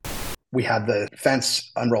we had the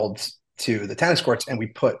fence unrolled to the tennis courts, and we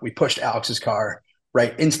pushed Alex's car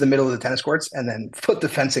right into the middle of the tennis courts and then put the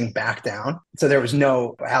fencing back down. So there was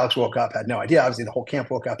no, Alex woke up, had no idea. Obviously, the whole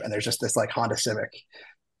camp woke up, and there's just this like Honda Civic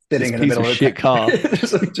This sitting in the piece middle of of the shit car.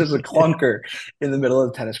 just a clunker in the middle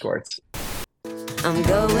of the tennis courts. I'm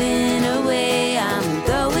going away, I'm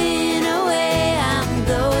going away, I'm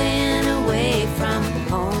going away from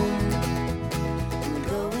home. I'm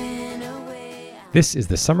going away. This is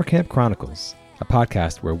the Summer Camp Chronicles, a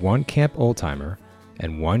podcast where one camp old-timer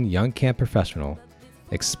and one young camp professional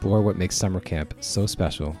explore what makes summer camp so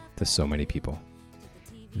special to so many people.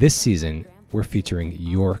 This season, we're featuring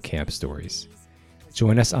your camp stories.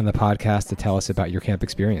 Join us on the podcast to tell us about your camp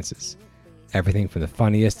experiences. Everything from the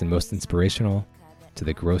funniest and most inspirational to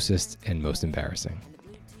the grossest and most embarrassing.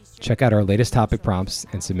 Check out our latest topic prompts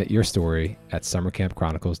and submit your story at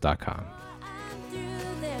summercampchronicles.com.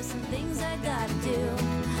 There's some things I gotta do.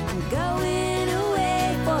 I'm going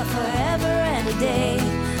away for forever and a day.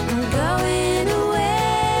 I'm going away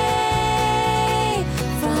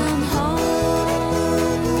from home.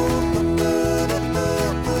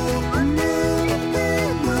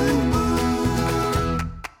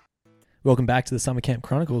 Welcome back to the Summer Camp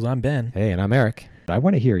Chronicles. I'm Ben. Hey, and I'm Eric. I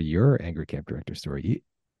want to hear your angry camp director story.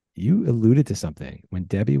 You alluded to something when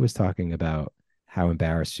Debbie was talking about how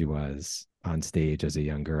embarrassed she was on stage as a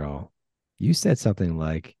young girl. You said something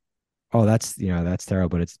like, "Oh, that's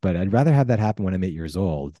terrible, but I'd rather have that happen when I'm 8 years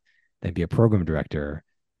old than be a program director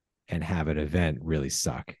and have an event really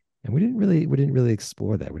suck." And we didn't really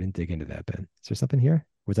explore that. We didn't dig into that, Ben. Is there something here?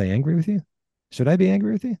 Was I angry with you? Should I be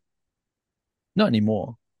angry with you? Not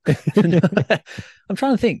anymore. I'm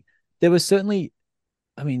trying to think. There was certainly,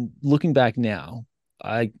 looking back now,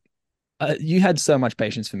 you had so much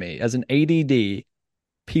patience for me as an ADD,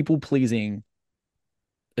 people pleasing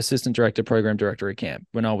assistant director, program director at camp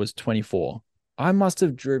when I was 24. I must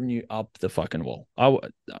have driven you up the fucking wall.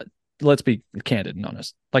 Let's be candid and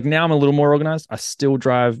honest. Like now I'm a little more organized. I still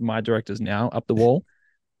drive my directors now up the wall,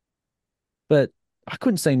 but I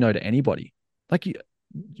couldn't say no to anybody. Like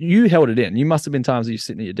you held it in. You must have been times that you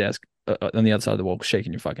sitting at your desk on the other side of the wall,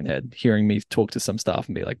 shaking your fucking head, hearing me talk to some staff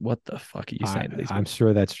and be like, "What the fuck are you saying to these people?" I'm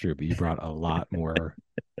sure that's true, but you brought a lot more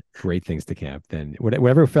great things to camp than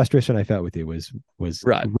whatever frustration I felt with you was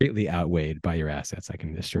right. Greatly outweighed by your assets. I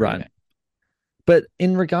can assure right. you. But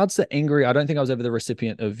in regards to angry, I don't think I was ever the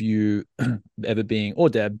recipient of you ever being, or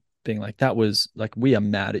Deb being like, "That was like, we are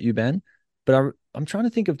mad at you, Ben." But I'm trying to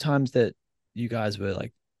think of times that you guys were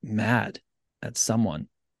like mad at someone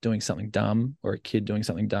doing something dumb or a kid doing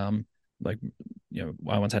something dumb. Like,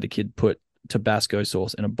 I once had a kid put Tabasco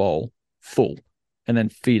sauce in a bowl full and then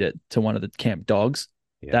feed it to one of the camp dogs.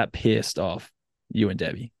 Yeah. That pissed off you and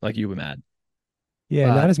Debbie. Like you were mad.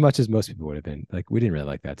 Yeah, not as much as most people would have been. Like we didn't really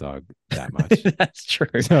like that dog that much. That's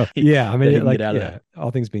true. So yeah,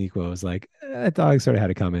 all things being equal, it was like that dog sort of had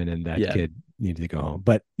to come in and that kid needed to go home.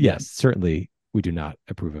 But yes, certainly we do not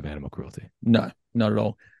approve of animal cruelty. No, not at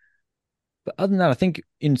all. But other than that, I think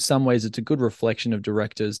in some ways it's a good reflection of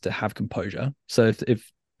directors to have composure. So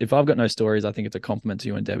if I've got no stories, I think it's a compliment to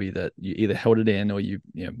you and Debbie that you either held it in or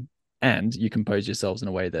and you composed yourselves in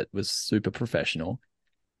a way that was super professional.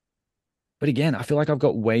 But again, I feel like I've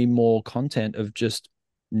got way more content of just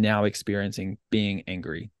now experiencing being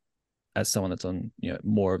angry as someone that's on,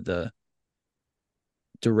 more of the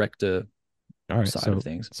director side of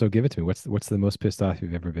things. So give it to me. What's the most pissed off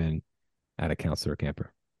you've ever been at a counselor or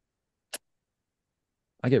camper?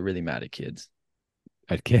 I get really mad at kids.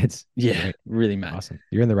 At kids? Yeah, right. Really mad. Awesome.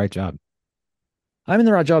 You're in the right job. I'm in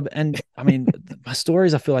the right job. And my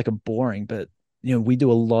stories I feel like are boring, but we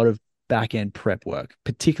do a lot of back end prep work,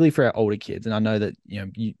 particularly for our older kids. And I know that,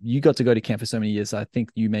 you got to go to camp for so many years. So I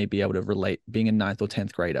think you may be able to relate being a 9th or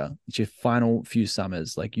 10th grader. It's your final few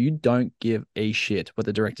summers. Like you don't give a shit what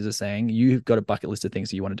the directors are saying. You've got a bucket list of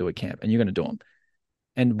things that you want to do at camp and you're going to do them.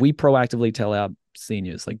 And we proactively tell our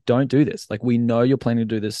seniors, like, don't do this. Like, we know you're planning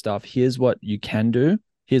to do this stuff. Here's what you can do.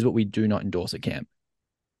 Here's what we do not endorse at camp.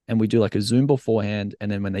 And we do like a Zoom beforehand.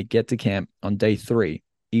 And then when they get to camp on day 3,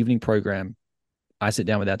 evening program, I sit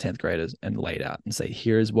down with our 10th graders and lay it out and say,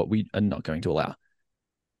 here's what we are not going to allow.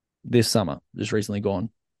 This summer, just recently gone,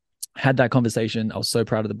 had that conversation. I was so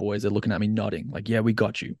proud of the boys. They're looking at me nodding like, yeah, we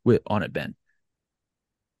got you. We're on it, Ben.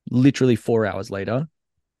 Literally 4 hours later,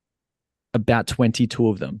 about 22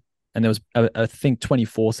 of them, and there was I think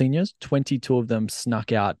 24 seniors, 22 of them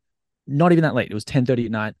snuck out, not even that late. It was 10:30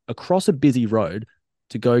 at night across a busy road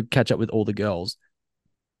to go catch up with all the girls.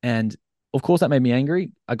 And of course that made me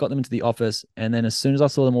angry. I got them into the office, and then as soon as I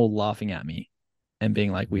saw them all laughing at me, and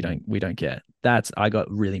being like, we don't care. I got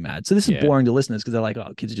really mad. So this is Yeah. boring to listeners because they're like,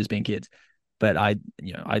 oh, kids are just being kids. But I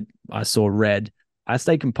saw red. I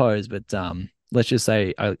stayed composed, but let's just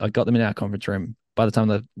say I got them in our conference room. By the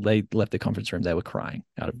time they left the conference room, they were crying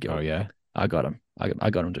out of guilt. Oh yeah. I got them. I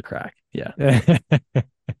got them to crack. Yeah.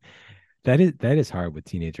 That is hard with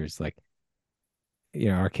teenagers. Like,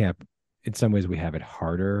 our camp, in some ways we have it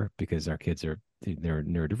harder because our kids they're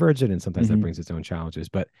neurodivergent, and sometimes that Mhm. brings its own challenges.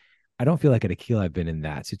 But I don't feel like at Aquila I've been in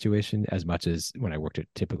that situation as much as when I worked at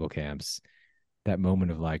typical camps. That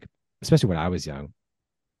moment of like, especially when I was young,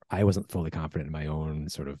 I wasn't fully confident in my own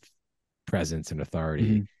sort of presence and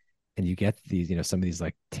authority. Mhm. And you get these, some of these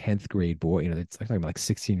like 10th grade boy, it's like talking about like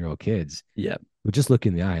 16-year-old kids Yeah. who just look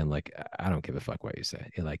in the eye and like, I don't give a fuck what you say.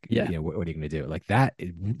 And like, Yeah. what are you going to do? Like that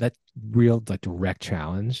real like direct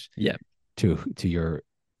challenge. Yeah. To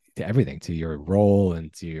everything, to your role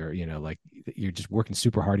and to your, like you're just working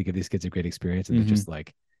super hard to give these kids a great experience. And Mhm. they're just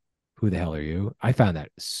like, who the hell are you? I found that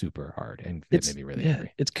super hard, and it made me really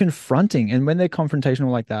angry. It's confronting. And when they're confrontational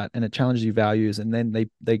like that and it challenges your values, and then they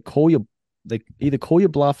either call your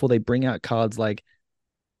bluff or they bring out cards like,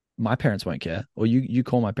 my parents won't care, or you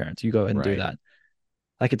call my parents, you go ahead and do Right. that.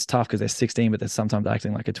 Like, it's tough because they're 16, but they're sometimes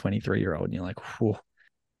acting like a 23-year-old, and you're like, whew.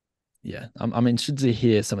 Yeah. I'm interested to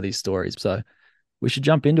hear some of these stories. So we should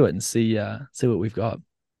jump into it and see what we've got.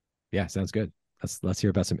 Yeah, sounds good. Let's hear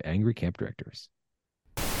about some angry camp directors.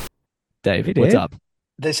 Dave, Hey, what's Dave. up?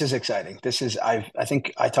 This is exciting. I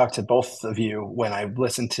think I talked to both of you when I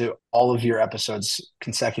listened to all of your episodes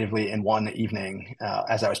consecutively in one evening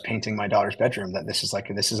as I was painting my daughter's bedroom, that this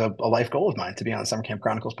is a life goal of mine to be on the Summer Camp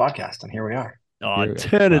Chronicles podcast, and here we are. Oh, Here-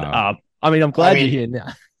 turn it wow. up. I mean, I'm glad I mean- you're here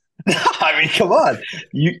now. I mean, come on.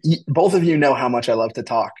 You both of you know how much I love to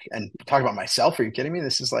talk and talk about myself. Are you kidding me?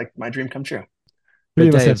 This is like my dream come true. We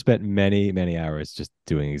But must have Dave- spent many, many hours just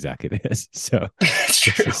doing exactly this. So It's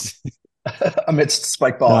this true. is Amidst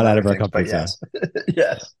spike ball Not and out of other our things, comfort but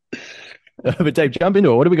yes. Yes. But Dave, jump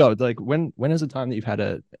into it. What do we got? Like, when is the time that you've had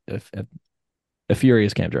a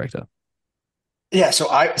furious camp director? Yeah, so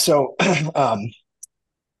I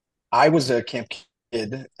was a camp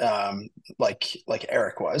kid, like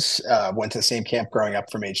Eric was. Went to the same camp growing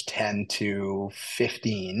up from age 10 to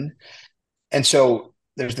 15. And so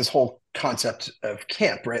there's this whole concept of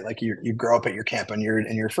camp, right? Like you grow up at your camp, and you're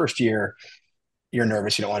in your first year, you're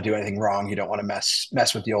nervous, you don't want to do anything wrong, you don't want to mess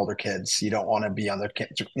with the older kids, you don't want to be on the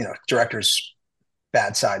director's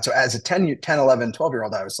bad side. So as a 10, 11,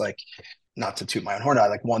 12-year-old, I was like, not to toot my own horn, I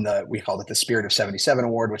like won we called it the Spirit of 77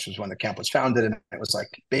 award, which was when the camp was founded, and it was like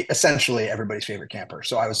essentially everybody's favorite camper.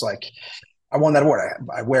 So I was like, I won that award.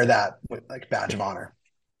 I wear that with like badge of honor.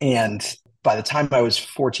 And by the time I was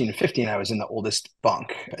 14 and 15, I was in the oldest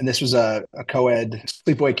bunk. And this was a co-ed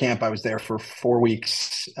sleepaway camp. I was there for 4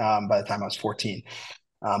 weeks by the time I was 14.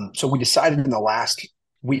 So we decided in the last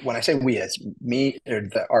week, when I say we, it's me,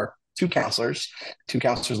 our two counselors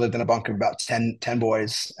lived in a bunk of about 10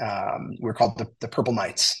 boys. We were called the Purple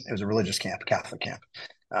Knights. It was a religious camp, Catholic camp.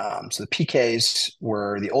 So the PKs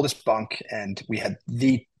were the oldest bunk, and we had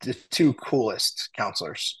the two coolest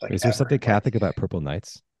counselors. Like, is there ever. something Catholic about Purple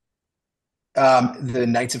Knights? The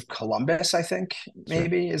Knights of Columbus, I think,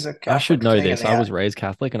 maybe is a Catholic I should know thing, this. and they I was raised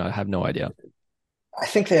Catholic and I have no idea. I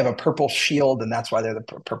think they have a purple shield, and that's why they're the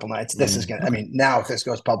Purple Knights. This is gonna. I mean, now if this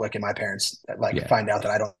goes public, and my parents Yeah. find out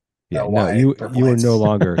that I don't Yeah, know no, why you Purple are Knights. no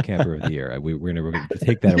longer camper of the year. We're gonna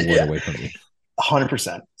take that award Yeah. away from you.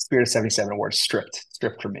 100% Spirit of 77 award stripped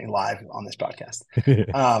from me live on this podcast.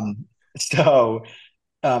 So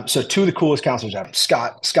two of the coolest counselors ever,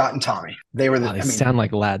 Scott and Tommy. They were They sound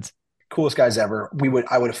like lads. coolest guys ever.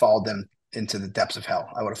 I would have followed them into the depths of hell.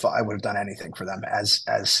 I would have done anything for them,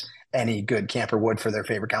 as any good camper would for their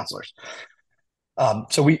favorite counselors.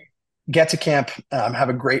 So we get to camp, have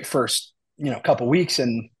a great first couple weeks,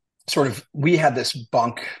 and sort of we had this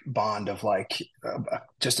bunk bond of like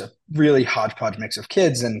just a really hodgepodge mix of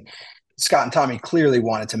kids, and Scott and Tommy clearly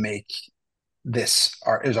wanted to make this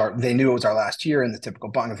they knew it was our last year in the typical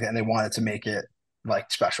bunk, and they wanted to make it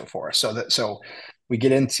like special for us. So we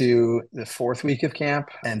get into the 4th week of camp,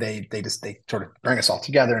 and they sort of bring us all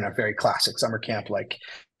together in a very classic summer camp, like,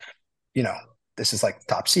 this is like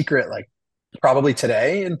top secret, like probably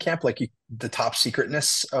today in camp, like the top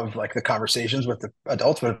secretness of like the conversations with the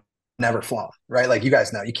adults would have never flown, right? Like, you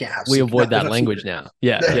guys know you can't have We avoid that there's no language secret. now.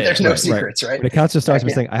 Yeah. There's no right. secrets, right? When the counselor starts by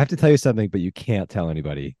Yeah. saying, "I have to tell you something, but you can't tell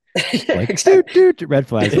anybody," Yeah, like, exactly. dude, red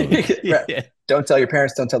flags. Right. Don't tell your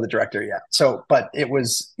parents, don't tell the director. Yeah. So, but it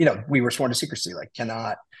was, we were sworn to secrecy, like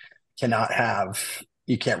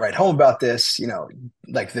you can't write home about this,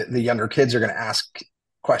 like the younger kids are going to ask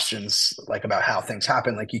questions like about how things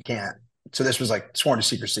happen. Like, you can't So this was like sworn to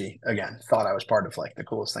secrecy again, thought I was part of like the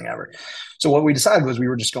coolest thing ever. So what we decided was we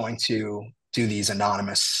were just going to do these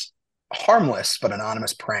anonymous, harmless, but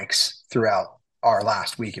anonymous pranks throughout our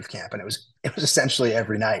last week of camp. And it was essentially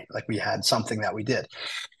every night, like we had something that we did.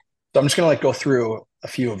 So I'm just going to like go through a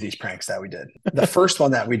few of these pranks that we did. The first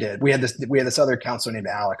one that we did, we had this other counselor named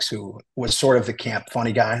Alex, who was sort of the camp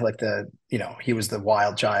funny guy, like he was the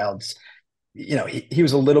wild child. He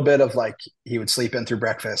was a little bit of like, he would sleep in through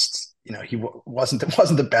breakfast. He wasn't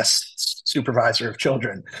the best supervisor of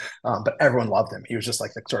children, but everyone loved him. He was just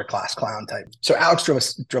like the sort of class clown type. So Alex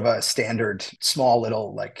drove a standard small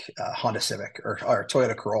little like Honda Civic or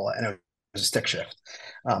Toyota Corolla, and it was a stick shift.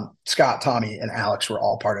 Scott, Tommy, and Alex were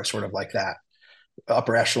all part of sort of like that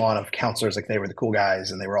upper echelon of counselors. Like they were the cool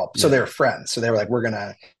guys, and they were all so they were friends. So they were like,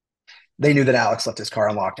 they knew that Alex left his car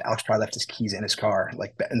unlocked. Alex probably left his keys in his car,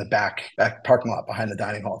 like in the back parking lot behind the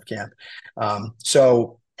dining hall of camp.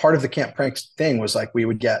 So part of the camp pranks thing was like we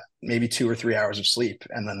would get maybe 2 or 3 hours of sleep,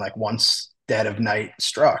 and then like once dead of night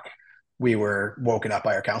struck, we were woken up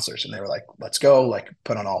by our counselors, and they were like, "Let's go! Like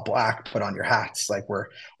put on all black, put on your hats. Like we're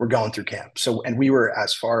going through camp." So, and we were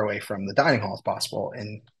as far away from the dining hall as possible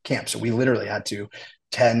in camp. So we literally had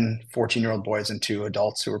 10, 14-year-old boys and 2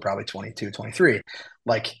 adults who were probably 22, 23.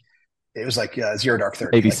 Like it was like Zero Dark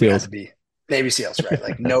 30. Navy like SEALs. Navy SEALs, right?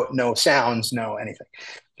 Like no sounds, no anything.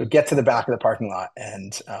 So get to the back of the parking lot,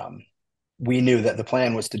 and we knew that the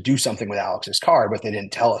plan was to do something with Alex's car, but they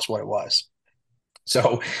didn't tell us what it was.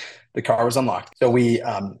 So the car was unlocked. So we,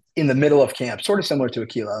 in the middle of camp, sort of similar to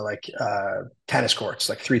Aquila, like tennis courts,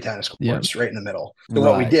 like 3 tennis courts right in the middle. So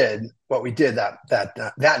what we did that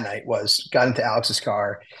night was got into Alex's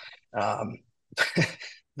car.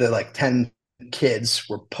 The like 10 kids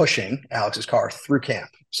were pushing Alex's car through camp.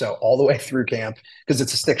 So all the way through camp, because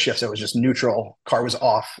it's a stick shift. So it was just neutral. Car was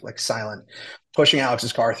off, like silent, pushing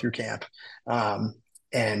Alex's car through camp.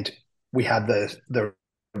 And we had the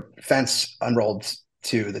fence unrolled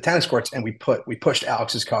to the tennis courts, and we pushed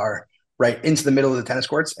Alex's car right into the middle of the tennis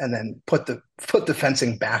courts, and then put the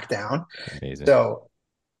fencing back down. Amazing. So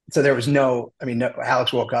there was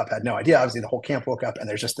Alex woke up, had no idea. Obviously the whole camp woke up, and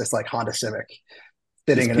there's just this like Honda Civic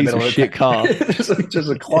sitting in the middle of the shit car. just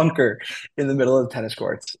a clunker in the middle of the tennis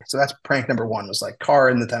courts. So that's prank number 1, was like car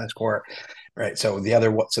in the tennis court. Right. So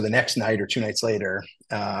the next night or 2 nights later,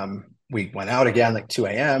 we went out again, like 2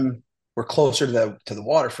 a.m. We're closer to the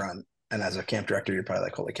waterfront. And as a camp director, you're probably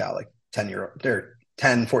like, holy cow, like 10,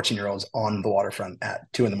 14-year-olds on the waterfront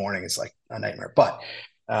at 2 a.m. is like a nightmare. But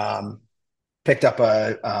picked up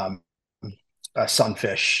a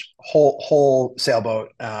Sunfish whole sailboat.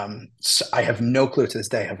 So I have no clue to this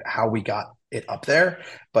day of how we got it up there,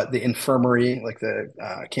 but the infirmary, like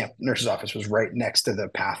the camp nurse's office, was right next to the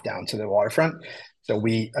path down to the waterfront. So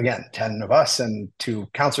we, again, 10 of us and 2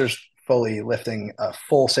 counselors, fully lifting a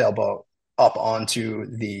full sailboat up onto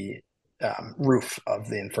the roof of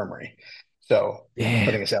the infirmary. So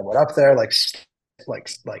putting a sailboat up there, like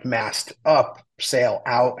mast up, sail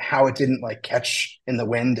out. How it didn't like catch in the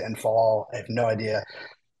wind and fall, I have no idea.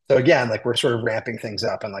 So again, like we're sort of ramping things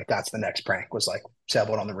up, and like that's the next prank, was like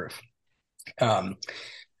sailboat on the roof.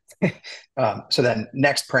 So then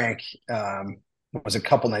next prank was a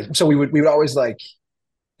couple nights. So we would always like,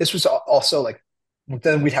 this was also like,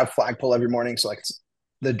 then we'd have flagpole every morning. So like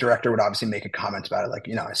the director would obviously make a comment about it. Like,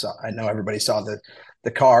 I know everybody saw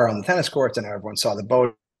the car on the tennis courts, and everyone saw the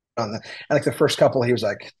boat and like the first couple, he was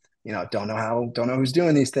like, don't know who's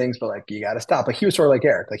doing these things, but like, you got to stop. Like he was sort of like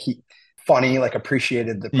Eric, like funny, like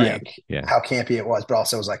appreciated the prank, how campy it was, but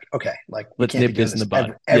also was like, okay, like let's nip this in the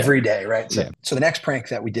bud every day, right? So the next prank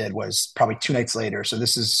that we did was probably 2 nights later. So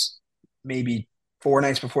this is maybe 4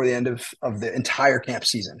 nights before the end of the entire camp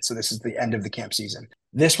season. So this is the end of the camp season.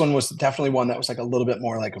 This one was definitely one that was like a little bit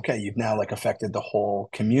more like, okay, you've now like affected the whole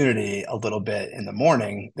community a little bit in the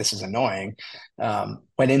morning. This is annoying.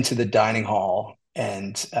 Went into the dining hall,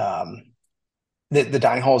 and the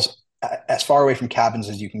dining hall's as far away from cabins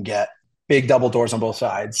as you can get. Big double doors on both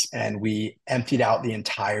sides. And we emptied out the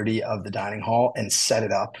entirety of the dining hall and set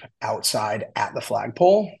it up outside at the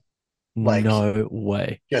flagpole. Like, no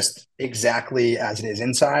way. Just exactly as it is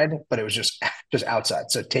inside, but it was just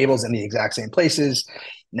outside. So tables in the exact same places,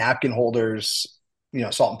 napkin holders,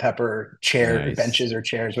 salt and pepper, chairs, benches or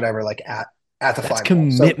chairs, whatever, like at the flagpole.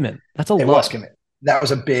 That's commitment. So that's a lot. It was commitment. That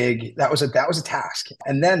was a task.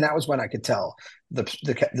 And then that was when I could tell the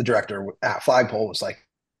director at flagpole was like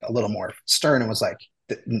a little more stern and was like,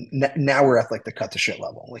 now we're at like the cut to shit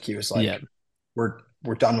level. Like he was like, we're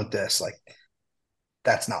done with this. Like,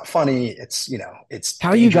 that's not funny. It's, it's how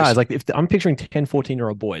are you guys? Like, if I'm picturing 10,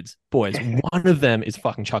 14-year-old boys, one of them is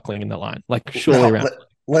fucking chuckling in the line. Like, surely around.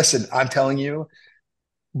 Listen, I'm telling you,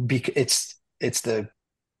 it's the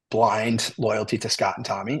blind loyalty to Scott and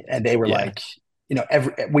Tommy, and they were like,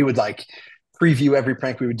 we would like preview every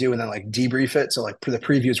prank we would do, and then like debrief it. So like for the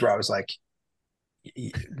previews where I was like,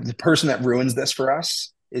 the person that ruins this for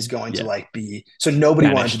us is going to like be, so nobody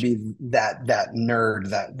wanted to be that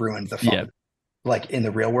nerd that ruined the fun. Like in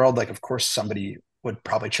the real world, like of course somebody would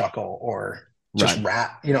probably chuckle or just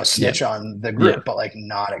snitch on the group, but like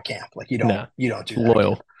not at camp. Like you don't do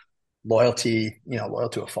that. Loyalty, loyal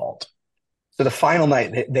to a fault. So the final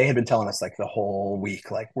night, they had been telling us like the whole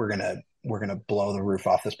week, like we're gonna blow the roof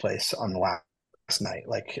off this place on the last night,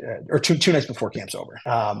 like or two nights before camp's over.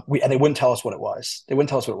 And they wouldn't tell us what it was. They wouldn't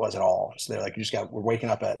tell us what it was at all. So they're like, we're waking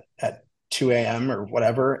up at 2 a.m. or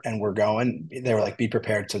whatever, and we're going. They were like, be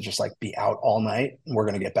prepared to just like be out all night. We're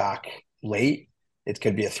gonna get back late. It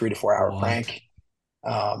could be a 3 to 4 hour prank.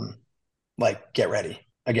 Like get ready.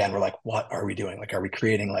 Again, we're like, what are we doing? Like, are we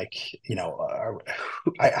creating like,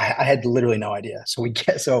 I had literally no idea. So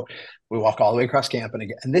we walk all the way across camp,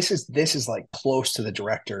 and this is like close to the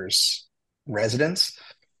director's residence.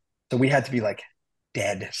 So we had to be like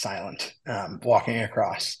dead silent, walking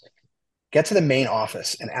across, get to the main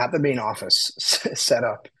office, and at the main office set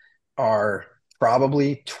up are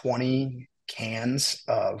probably 20 cans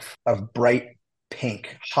of bright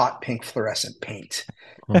pink, hot pink fluorescent paint.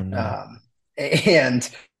 Oh, no. And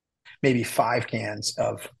maybe 5 cans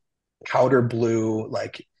of powder blue,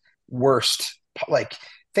 like worst, like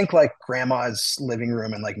think like grandma's living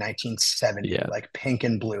room in like 1970, like pink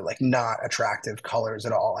and blue, like not attractive colors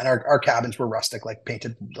at all. And our cabins were rustic, like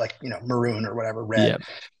painted like, maroon or whatever, red. Yep.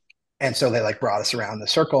 And so they like brought us around the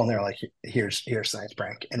circle, and they're like, here's tonight's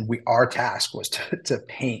prank. And our task was to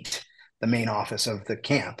paint the main office of the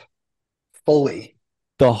camp fully.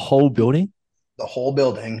 The whole building? The whole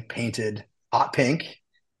building painted hot pink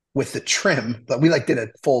with the trim, but we like did a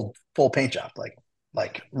full paint job,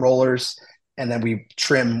 like rollers, and then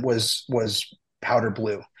trim was powder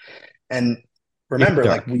blue. And remember,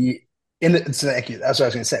 like thank you. That's what I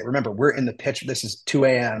was gonna say. Remember, we're in the pitch. This is 2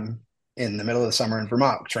 a.m. in the middle of the summer in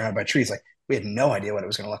Vermont, surrounded by trees. Like we had no idea what it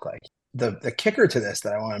was gonna look like. The kicker to this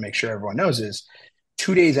that I want to make sure everyone knows is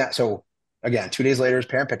 2 days out. So again, 2 days later is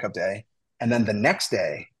parent pickup day, and then the next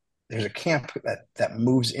day there's a camp that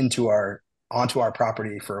moves onto our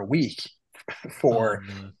property for a week for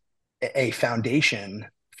a foundation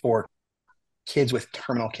for kids with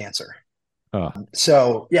terminal cancer.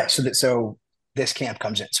 So this camp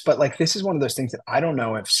comes in, but like, this is one of those things that I don't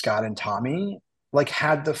know if Scott and Tommy like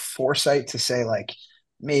had the foresight to say, like,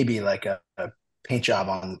 maybe like a paint job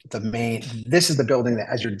on the main, this is the building that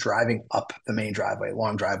as you're driving up the main driveway,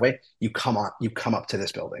 long driveway, you come up to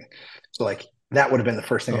this building. So like, that would have been the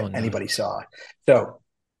first thing anybody saw. So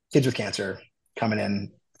kids with cancer coming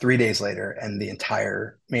in 3 days later, and the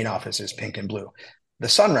entire main office is pink and blue. The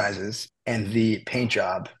sun rises, and the paint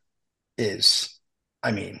job is,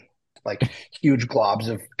 like huge globs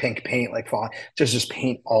of pink paint, like falling. There's just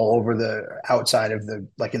paint all over the outside of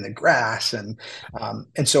like in the grass. And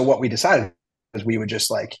so what we decided was we would just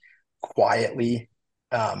like quietly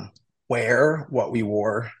wear what we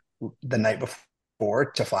wore the night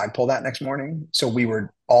before to flagpole that next morning. So we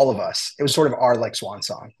were, all of us, it was sort of our like swan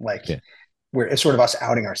song, like it's sort of us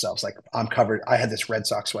outing ourselves. Like I'm covered. I had this Red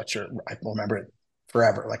Sox sweatshirt. I will remember it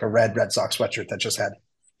forever. Like a red Sox sweatshirt that just had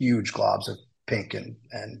huge globs of pink and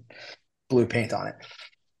blue paint on it.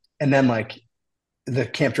 And then like the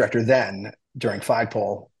camp director then during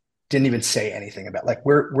flagpole didn't even say anything about, like,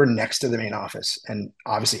 we're next to the main office, and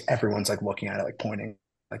obviously everyone's like looking at it, like pointing,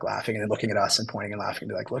 like laughing, and then looking at us and pointing and laughing,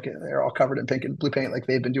 to like, look at, they're all covered in pink and blue paint, like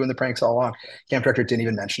they've been doing the pranks all along. Camp director didn't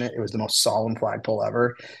even mention it. It was the most solemn flagpole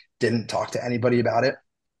ever. Didn't talk to anybody about it.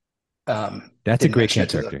 That's a great camp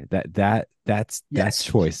director. That's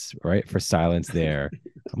choice, right? For silence there.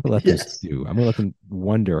 I'm gonna let them stew. I'm gonna let them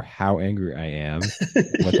wonder how angry I am,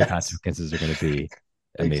 what the consequences are going to be.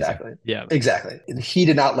 Amazing. Exactly. Yeah, exactly. He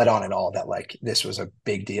did not let on at all that like this was a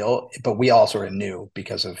big deal, but we all sort of knew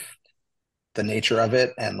because of the nature of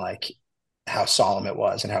it and like how solemn it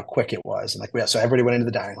was and how quick it was. And like so everybody went into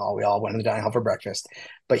the dining hall. We all went into the dining hall for breakfast,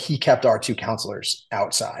 but he kept our 2 counselors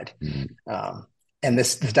outside. Mm-hmm. And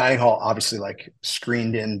this dining hall obviously like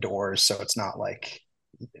screened in doors, so it's not like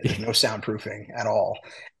there's no soundproofing at all.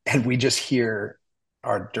 And we just hear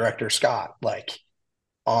our director Scott like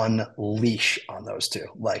unleash on those 2.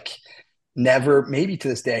 Like never, maybe to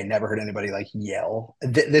this day, never heard anybody like yell.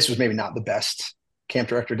 This was maybe not the best camp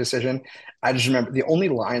director decision. I just remember the only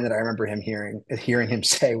line that I remember him hearing him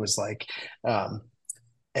say was like,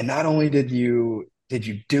 and not only did you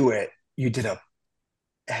do it, you did a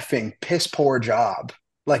effing piss poor job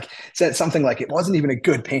Like said something like it wasn't even a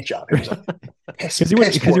good paint job. It was a Because you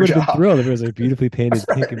would have been job. thrilled if it was a beautifully painted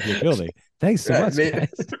Right. pink and blue building. Thanks so Right, much,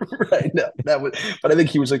 guys. right. No, that was, but I think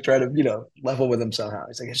he was like trying to, level with him somehow.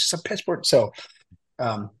 He's like, it's just a piss poor. So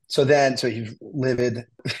he's livid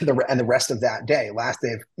the rest of that day, last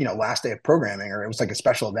day of programming, or it was like a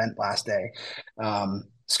special event last day.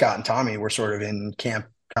 Scott and Tommy were sort of in camp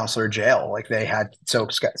counselor jail. Like they had, so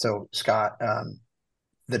Scott,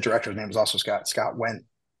 the director's name was also Scott. Scott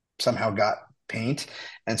somehow got paint,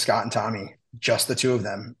 and Scott and Tommy, just the two of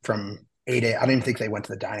them from 8 a.m. I don't even think they went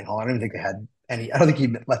to the dining hall. I don't even think they had any, I don't think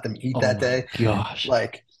he let them eat that day. Gosh.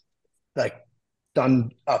 Like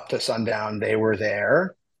done up to sundown, they were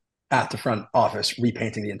there at the front office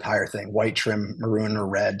repainting the entire thing, white trim, maroon or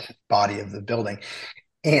red body of the building.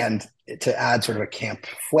 And to add sort of a camp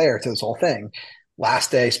flair to this whole thing,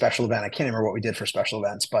 last day special event, I can't remember what we did for special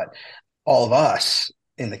events, but all of us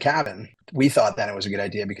in the cabin, we thought that it was a good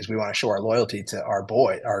idea because we want to show our loyalty to our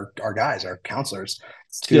guys, our counselors.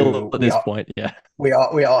 Still at this point, yeah. We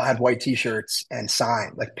all had white t-shirts and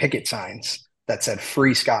signs, like picket signs that said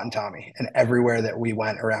 "Free Scott and Tommy," and everywhere that we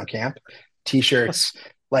went around camp, t-shirts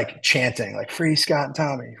like chanting like "Free Scott and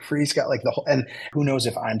Tommy, free Scott," like the whole. And who knows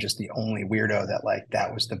if I'm just the only weirdo that like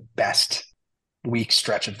that was the best week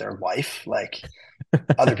stretch of their life. Like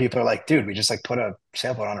other people are like, dude, we just like put a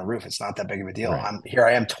sailboat on a roof. It's not that big of a deal. Right.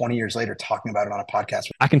 I am 20 years later talking about it on a podcast.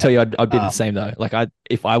 I can tell you, I'd be the same though. Like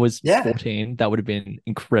if I was Yeah. 14, that would have been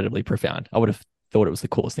incredibly profound. I would have thought it was the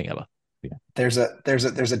coolest thing ever. Yeah. There's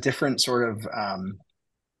a different sort of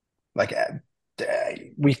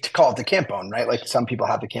we call it the camp bone, right? Like some people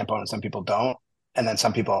have the camp bone and some people don't, and then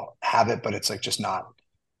some people have it, but it's like just not.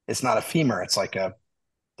 It's not a femur. It's like a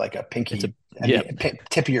pinky, tip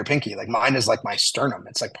of your pinky. Like mine is like my sternum.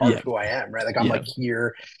 It's like part of who I am, right? Like I'm like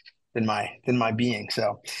here in my being.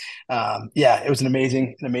 So, it was an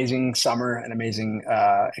amazing summer, an amazing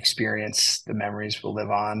experience. The memories will live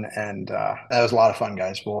on, and that was a lot of fun,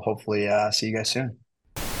 guys. We'll hopefully see you guys soon.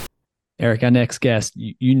 Eric, our next guest,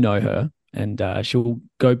 you know her, and she'll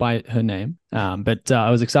go by her name. But I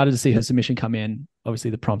was excited to see her submission come in. Obviously,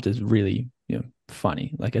 the prompt is really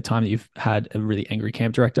funny, like a time that you've had a really angry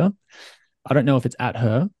camp director. I don't know if it's at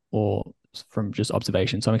her or from just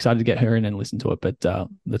observation. So I'm excited to get her in and listen to it, but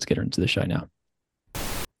let's get her into the show now.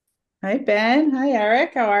 Hi, Ben. Hi,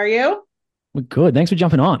 Eric. How are you? We're good. Thanks for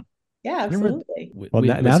jumping on. Yeah, absolutely. Well,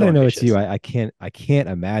 now that I know it's you, I can't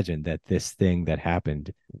imagine that this thing that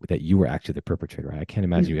happened, that you were actually the perpetrator. I can't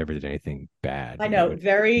imagine you ever did anything bad. I know,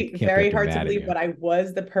 very hard to believe, but I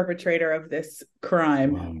was the perpetrator of this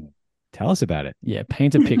crime. Wow. Tell us about it. Yeah,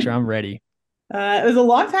 paint a picture. I'm ready. It was a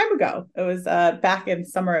long time ago. It was back in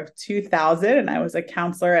summer of 2000, and I was a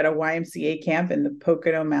counselor at a YMCA camp in the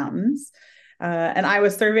Pocono Mountains. And I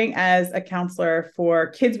was serving as a counselor for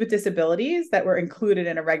kids with disabilities that were included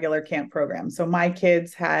in a regular camp program. So my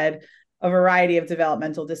kids had a variety of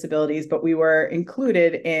developmental disabilities, but we were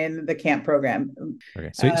included in the camp program.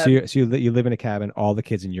 Okay, so you live in a cabin. All the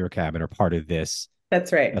kids in your cabin are part of this.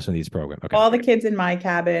 That's right. That's one of these programs. Okay. All the kids in my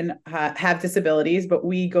cabin have disabilities, but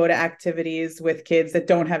we go to activities with kids that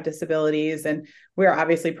don't have disabilities. And we're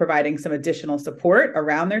obviously providing some additional support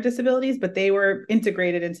around their disabilities, but they were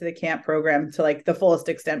integrated into the camp program to like the fullest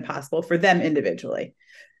extent possible for them individually.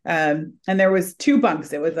 And there was 2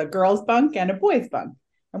 bunks. It was a girls' bunk and a boys' bunk.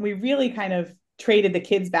 And we really kind of traded the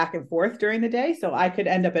kids back and forth during the day. So I could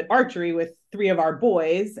end up at archery with 3 of our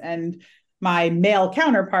boys, and my male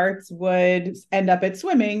counterparts would end up at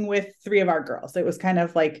swimming with 3 of our girls. It was kind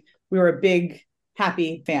of like we were a big,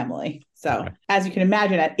 happy family. So as you can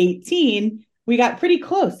imagine, at 18, we got pretty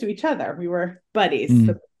close to each other. We were buddies,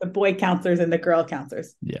 the boy counselors and the girl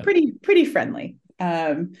counselors. Yeah. Pretty friendly.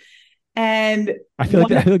 And I feel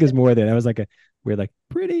like there's more there. That was like we're like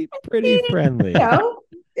pretty friendly.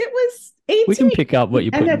 It was 18. We can pick up what you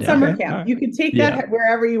put in at summer camp. Right. You can take that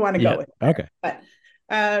wherever you want to go with it. Okay. But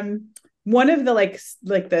one of the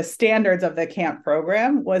like the standards of the camp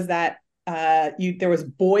program was that there was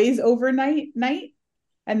boys overnight night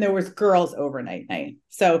and there was girls overnight night.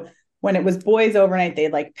 So when it was boys overnight,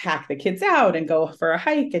 they'd like pack the kids out and go for a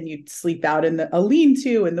hike, and you'd sleep out in a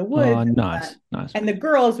lean-to in the woods. Oh, nice. And the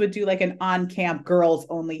girls would do like an on-camp girls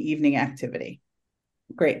only evening activity.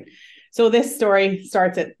 Great. So this story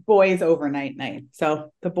starts at boys overnight night.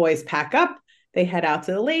 So the boys pack up, they head out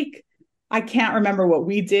to the lake. I can't remember what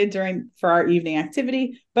we did for our evening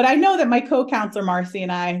activity, but I know that my co-counselor Marcy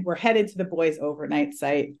and I were headed to the boys overnight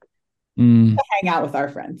site to hang out with our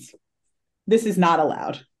friends. This is not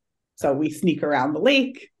allowed. So we sneak around the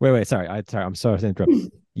lake. Wait, sorry. I'm sorry to interrupt.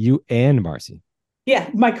 You and Marcy. Yeah,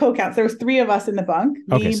 my co-counselor. There was 3 of us in the bunk.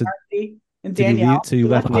 Me, Marcy, And So Danielle, so you we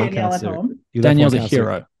left one Danielle at counselor. home. You left one Danielle's a counselor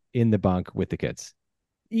hero. in the bunk with the kids.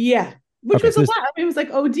 Yeah. Which Okay, was so a this- lot. I mean, it was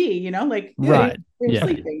like OD, like Right. we were Yeah.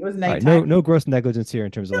 sleeping. It was All right, nighttime. no gross negligence here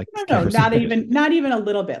in terms of like No, not even a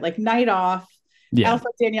little bit. Like night off. Yeah. Alpha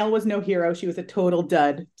Danielle was no hero. She was a total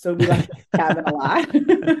dud. So we left the cabin a lot.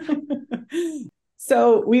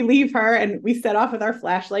 So we leave her and we set off with our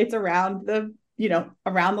flashlights around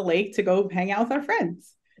around the lake to go hang out with our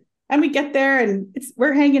friends. And we get there and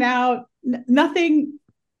we're hanging out. Nothing,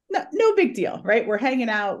 no big deal, right? We're hanging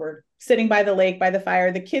out. We're sitting by the lake, by the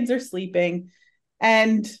fire. The kids are sleeping.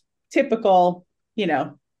 And typical,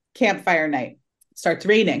 campfire night. It starts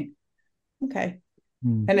raining. Okay.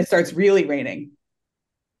 And it starts really raining.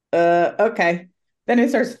 Okay. Then it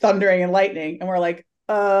starts thundering and lightning. And we're like,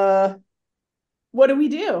 what do we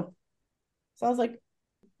do? So I was like,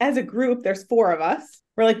 as a group, there's 4 of us.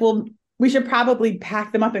 We're like, well, we should probably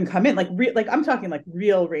pack them up and come in. Like I'm talking like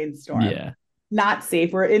real rainstorm. Yeah. Not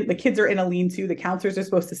safe. The kids are in a lean-to. The counselors are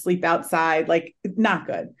supposed to sleep outside. Like, not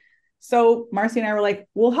good. So Marcy and I were like,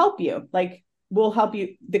 we'll help you. Like, we'll help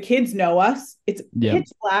you. The kids know us. It's pitch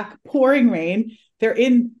black, pouring rain.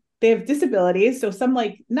 They have disabilities. So some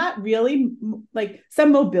not really,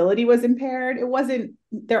 some mobility was impaired.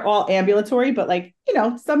 They're all ambulatory, but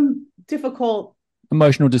some difficult.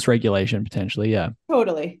 Emotional dysregulation potentially. Yeah.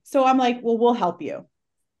 Totally. So I'm like, well, we'll help you.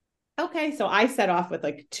 Okay. So I set off with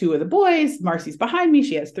 2 of the boys. Marcy's behind me.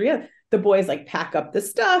 She has 3 other. The boys pack up the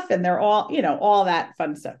stuff and they're all, all that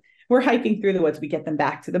fun stuff. We're hiking through the woods. We get them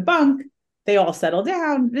back to the bunk. They all settle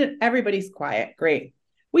down. Everybody's quiet. Great.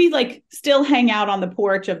 We still hang out on the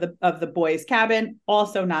porch of the boys' cabin.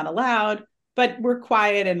 Also not allowed, but we're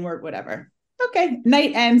quiet and we're whatever. Okay.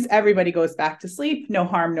 Night ends. Everybody goes back to sleep. No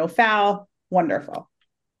harm, no foul. Wonderful.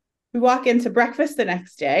 We walk into breakfast the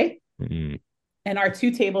next day. Mm-hmm. And our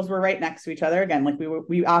 2 tables were right next to each other. Again,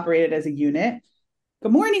 we operated as a unit.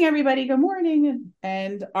 Good morning, everybody. Good morning.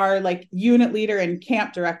 And our unit leader and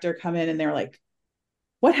camp director come in and they're like,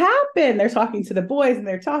 what happened? They're talking to the boys and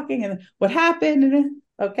they're talking and what happened? And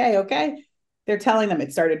okay. They're telling them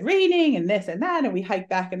it started raining and this and that. And we hiked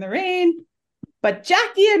back in the rain. But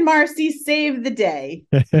Jackie and Marcy saved the day.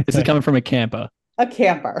 This is coming from a camper. A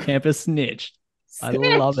camper. Camper snitch. I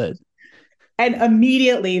Snitch. love it. And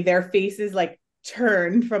immediately their faces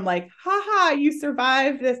turned from haha, you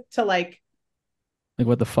survived this to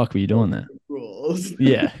what the fuck were you doing there? rules.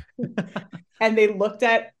 Yeah. And they looked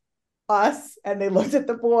at us and they looked at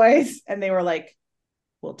the boys and they were like,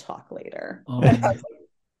 we'll talk later. Oh, And I was like,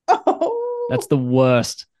 oh, that's the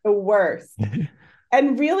worst. the worst.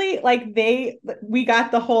 And really, we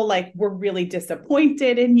got the whole, we're really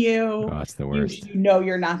disappointed in you. Oh, it's the worst. You know,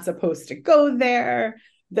 you're not supposed to go there.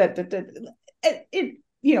 It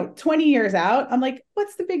 20 years out, I'm like,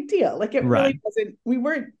 what's the big deal? It really wasn't,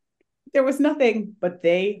 there was nothing, but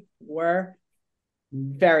they were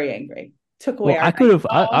very angry. Took away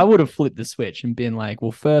I would have flipped the switch and been like,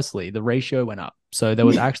 well, firstly, the ratio went up. So there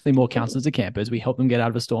was actually more counselors to campers. We helped them get out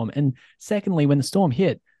of a storm. And secondly, when the storm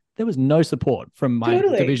hit, there was no support from my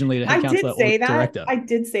division leader, head counselor, or director. I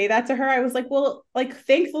did say that to her. I was like, well,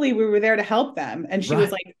 thankfully we were there to help them. And she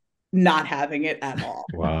was not having it at all.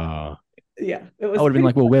 Wow. Yeah. It was I would have been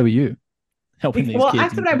like, well, where were you? Helping these kids.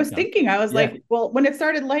 That's what I was thinking. I was like, well, when it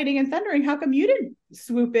started lightning and thundering, how come you didn't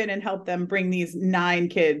swoop in and help them bring these 9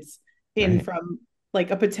 kids in from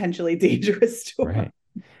a potentially dangerous storm? Right.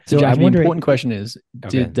 So I'm the wondering, important question is,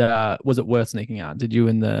 was it worth sneaking out? Did you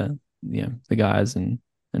and the guys and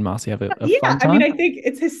Marcy have a fun time? I mean,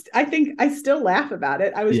 I think I still laugh about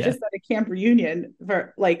it. I was just at a camp reunion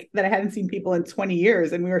for that I hadn't seen people in 20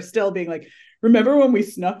 years. And we were still being like, remember when we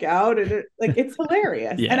snuck out? And it's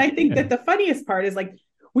hilarious. And I think that the funniest part is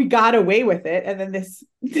we got away with it. And then this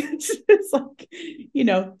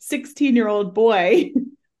 16-year-old boy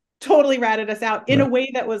totally ratted us out in a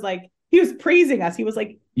way that was he was praising us. He was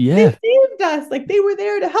like, they saved us. They were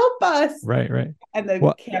there to help us. Right. And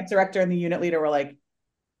the camp director and the unit leader were like,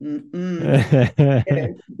 I'm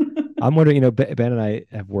wondering, Ben and I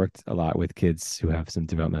have worked a lot with kids who have some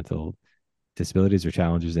developmental disabilities or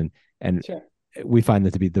challenges, and sure. We find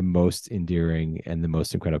that to be the most endearing and the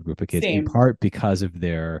most incredible group of kids, in part because of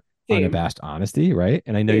their unabashed honesty, right?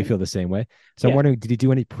 And I know you feel the same way. So I'm wondering, did you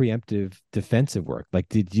do any preemptive defensive work?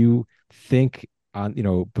 Did you think on,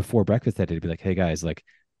 before breakfast that it'd be like, hey guys,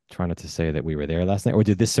 try not to say that we were there last night, or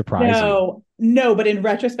did this surprise you? No, but in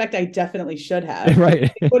retrospect, I definitely should have. Right.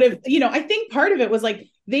 Would have, I think part of it was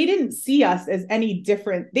they didn't see us as any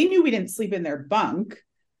different. They knew we didn't sleep in their bunk,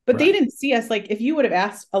 But they Right. didn't see us. Like, if you would have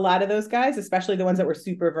asked a lot of those guys, especially the ones that were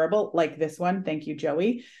super verbal, like this one, thank you,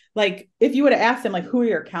 Joey. Like, if you would have asked them, like, who are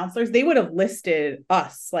your counselors, they would have listed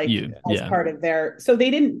us, like, You, as yeah. part of their. So they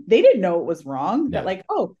didn't know it was wrong. Yeah. That, like,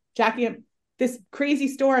 oh, Jackie, this crazy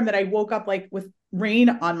storm that I woke up like with rain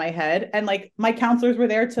on my head, and like my counselors were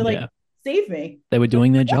there to like Yeah. save me. They were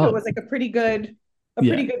doing their It job. was like a pretty good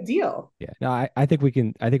deal. Yeah. No, I think we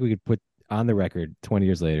could put on the record 20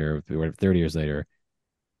 years later or 30 years later,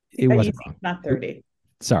 it wasn't wrong. Not 30.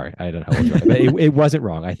 Sorry, I don't know how old you are, but it wasn't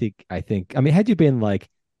wrong. I think, I mean, had you been like,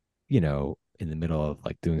 in the middle of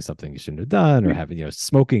like doing something you shouldn't have done or having,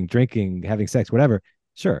 smoking, drinking, having sex, whatever,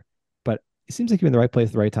 sure. But it seems like you're in the right place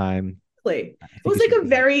at the right time. It was like a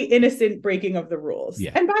very innocent breaking of the rules.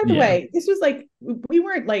 Yeah. And by the way, this was like, we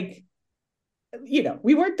weren't like,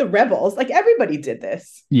 we weren't the rebels. Like, everybody did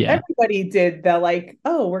this. Yeah. Everybody did the like,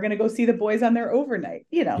 oh, we're going to go see the boys on their overnight,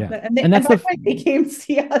 Yeah. and that's why they came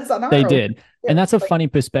see us on our They overnight. did. And that's a funny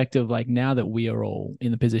perspective. Like, now that we are all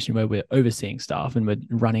in the position where we're overseeing staff and we're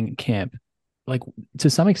running camp, like, to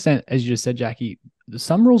some extent, as you just said, Jackie,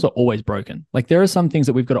 some rules are always broken. Like, there are some things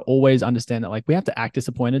that we've got to always understand that, like, we have to act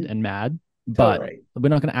disappointed and mad, but Totally. we're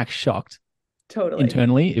not going to act shocked Totally.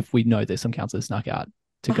 internally if we know there's some counselors snuck out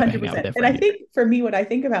to go hang out with 100%. their And friend. I think for me, what I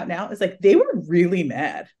think about now is like, they were really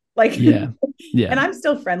mad. Like, Yeah. And I'm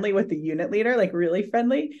still friendly with the unit leader, like really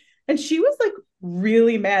friendly. And she was like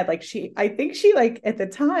really mad. Like, I think she like at the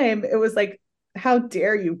time it was like, how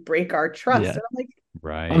dare you break our trust? Yeah. And I'm like,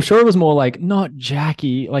 Right. I'm sure it was more like, not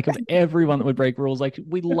Jackie, like, of everyone that would break rules, like,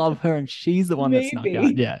 we love her and she's the one that snuck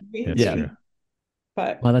out. Yeah. maybe. Yeah. True.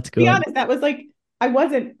 But Well, that's to be good. honest, that was like,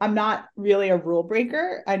 I'm not really a rule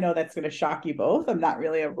breaker. I know that's going to shock you both. I'm not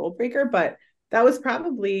really a rule breaker, but that was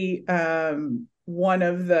probably one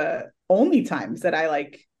of the only times that I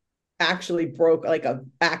like actually broke like a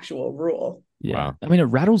actual rule. Yeah. Wow. I mean, it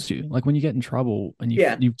rattles you. Like, when you get in trouble and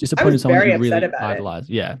Yeah. you've disappointed someone that very you really upset about it. idolize.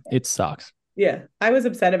 Yeah. It sucks. Yeah, I was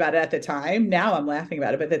upset about it at the time. Now I'm laughing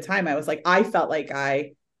about it, but at the time I was like, I felt like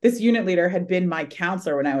this unit leader had been my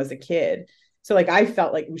counselor when I was a kid. So like, I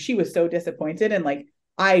felt like she was so disappointed, and like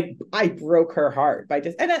I broke her heart by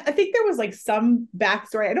and I think there was like some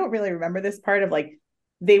backstory. I don't really remember this part of like,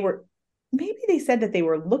 maybe they said that they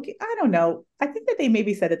were looking, I don't know. I think that they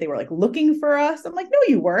maybe said that they were like looking for us. I'm like, no,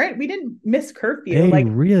 you weren't. We didn't miss curfew. They like,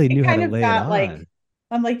 really knew how kind to of lay it got on. like,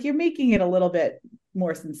 I'm like, you're making it a little bit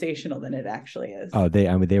more sensational than it actually is. Oh, they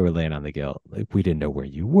were laying on the guilt. Like, we didn't know where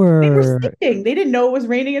you They were were. sleeping. They didn't know it was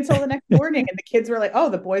raining until the next morning. And the kids were like, oh,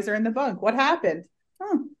 the boys are in the bunk. What happened?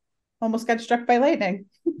 Oh, almost got struck by lightning.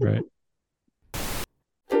 Right.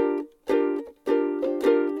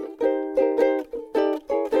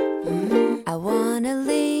 I wanna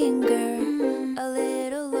linger a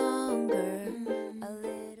little longer, a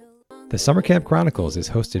little longer. The Summer Camp Chronicles is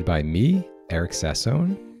hosted by me, Eric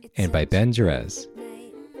Sassone, and by Ben Jerez.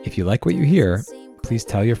 If you like what you hear, please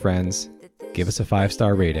tell your friends, give us a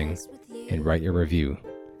 5-star rating, and write your review.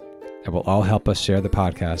 It will all help us share the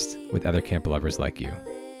podcast with other camp lovers like you.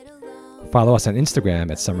 Follow us on Instagram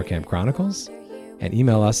at Summer Camp Chronicles and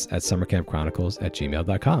email us at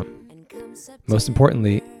summercampchronicles@gmail.com. Most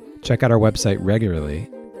importantly, check out our website regularly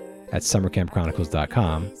at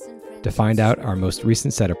summercampchronicles.com to find out our most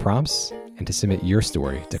recent set of prompts and to submit your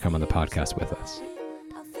story to come on the podcast with us.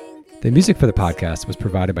 The music for the podcast was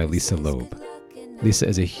provided by Lisa Loeb. Lisa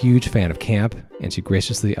is a huge fan of camp, and she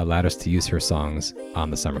graciously allowed us to use her songs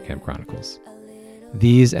on the Summer Camp Chronicles.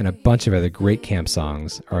 These and a bunch of other great camp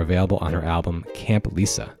songs are available on her album Camp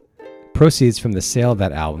Lisa. Proceeds from the sale of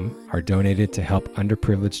that album are donated to help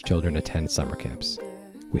underprivileged children attend summer camps.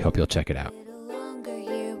 We hope you'll check it out. Longer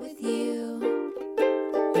here with you.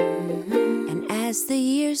 And as the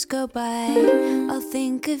years go by, I'll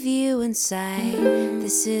think of you and sigh.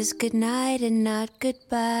 This is goodnight and not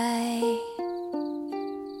goodbye.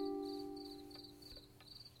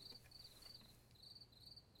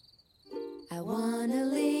 I wanna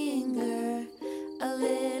linger a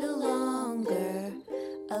little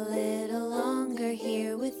longer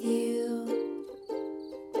here with you.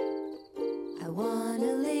 I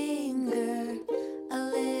wanna linger a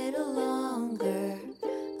little longer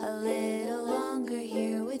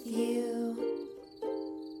here with you.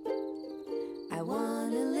 I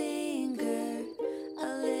wanna linger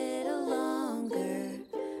a little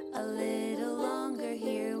longer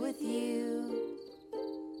here with you.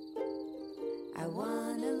 I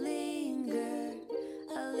wanna linger